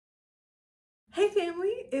Hey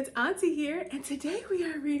family, it's Auntie here, and today we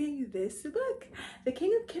are reading this book, The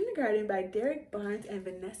King of Kindergarten by Derrick Barnes and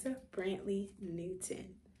Vanessa Brantley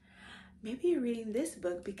Newton. Maybe you're reading this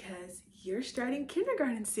book because you're starting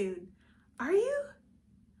kindergarten soon. Are you?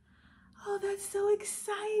 Oh, that's so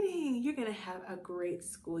exciting. You're gonna have a great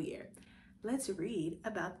school year. Let's read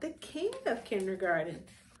about the King of Kindergarten.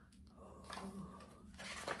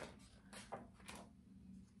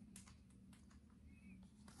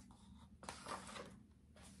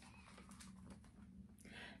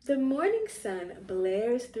 The morning sun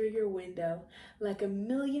blares through your window like a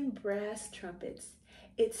million brass trumpets.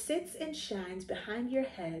 It sits and shines behind your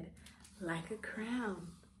head like a crown.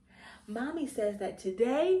 Mommy says that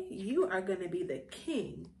today you are going to be the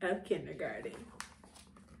king of kindergarten.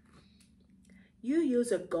 You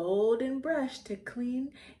use a golden brush to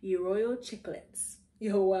clean your royal chiclets.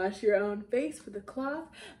 You'll wash your own face with a cloth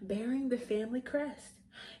bearing the family crest.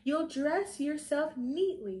 You'll dress yourself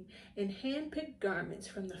neatly in hand-picked garments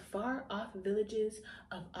from the far-off villages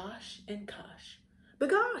of Osh and Kosh.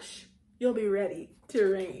 But gosh, you'll be ready to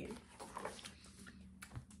reign.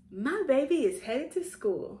 My baby is headed to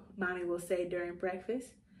school, Mommy will say during breakfast.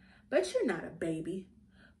 But you're not a baby.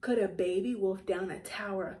 Could a baby wolf down a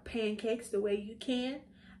tower of pancakes the way you can?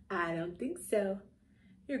 I don't think so.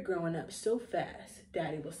 You're growing up so fast,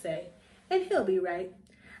 Daddy will say, and he'll be right.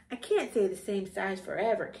 I can't stay the same size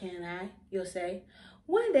forever, can I? You'll say.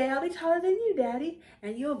 One day I'll be taller than you, Daddy,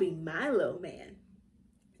 and you'll be my little man.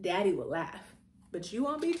 Daddy will laugh, but you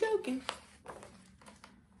won't be joking.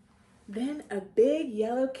 Then a big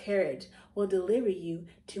yellow carriage will deliver you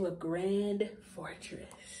to a grand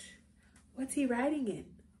fortress. What's he riding in?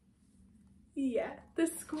 Yeah, the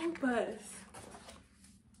school bus.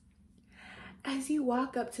 As you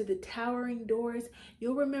walk up to the towering doors,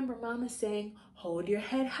 you'll remember Mama saying, hold your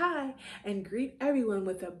head high and greet everyone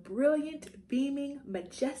with a brilliant, beaming,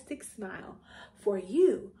 majestic smile, for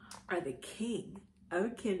you are the king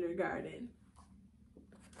of kindergarten.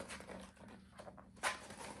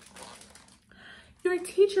 Your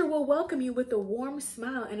teacher will welcome you with a warm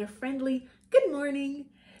smile and a friendly, good morning.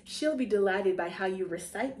 She'll be delighted by how you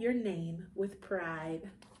recite your name with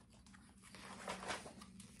pride.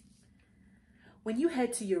 When you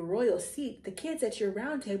head to your royal seat, the kids at your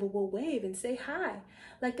round table will wave and say hi,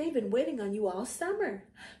 like they've been waiting on you all summer.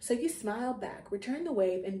 So you smile back, return the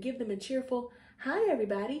wave, and give them a cheerful, hi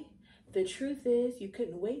everybody. The truth is, you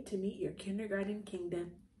couldn't wait to meet your kindergarten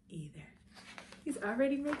kingdom either. He's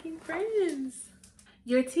already making friends.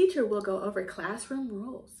 Your teacher will go over classroom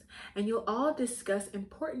rules, and you'll all discuss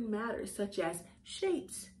important matters such as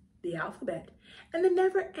shapes, the alphabet, and the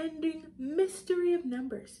never-ending mystery of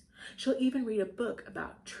numbers. She'll even read a book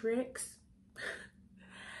about tricks.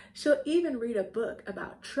 She'll even read a book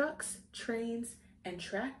about trucks, trains, and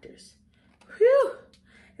tractors. Whew!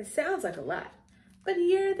 It sounds like a lot, but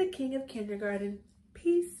you're the king of kindergarten.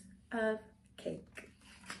 Piece of cake.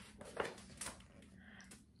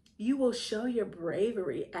 You will show your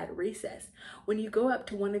bravery at recess when you go up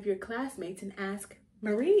to one of your classmates and ask,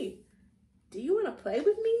 Marie, do you want to play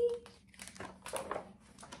with me?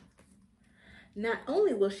 Not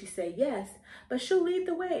only will she say yes, but she'll lead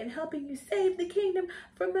the way in helping you save the kingdom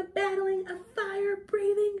from a battling a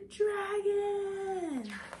fire-breathing dragon.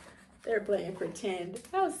 They're playing pretend.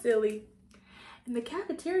 How silly. In the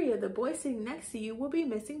cafeteria, the boy sitting next to you will be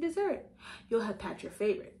missing dessert. You'll have packed your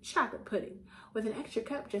favorite, chocolate pudding, with an extra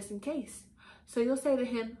cup just in case. So you'll say to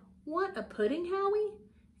him, want a pudding, Howie?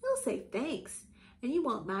 He'll say thanks, and you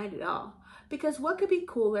won't mind at all, because what could be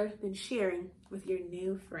cooler than sharing with your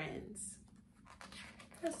new friends?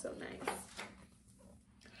 That's so nice.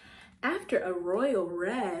 After a royal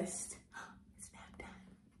rest, it's nap time.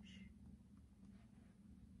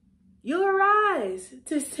 You'll arise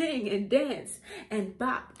to sing and dance and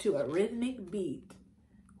bop to a rhythmic beat.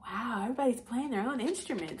 Wow, everybody's playing their own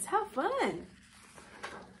instruments. How fun.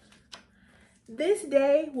 This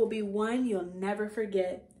day will be one you'll never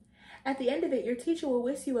forget. At the end of it, your teacher will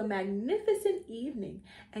wish you a magnificent evening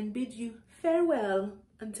and bid you farewell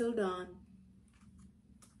until dawn.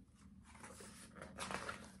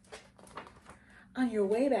 On your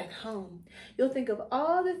way back home, you'll think of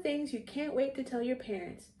all the things you can't wait to tell your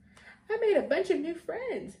parents. I made a bunch of new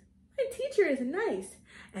friends. My teacher is nice,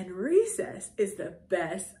 and recess is the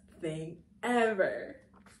best thing ever.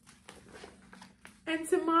 And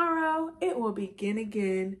tomorrow, it will begin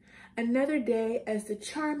again. Another day as the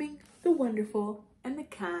charming, the wonderful, and the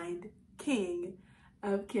kind king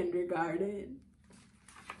of kindergarten.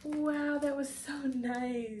 Wow, that was so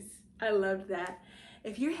nice. I loved that.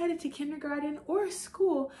 If you're headed to kindergarten or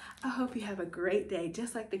school, I hope you have a great day,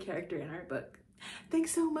 just like the character in our book.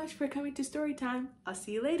 Thanks so much for coming to Storytime. I'll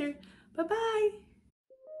see you later. Bye-bye.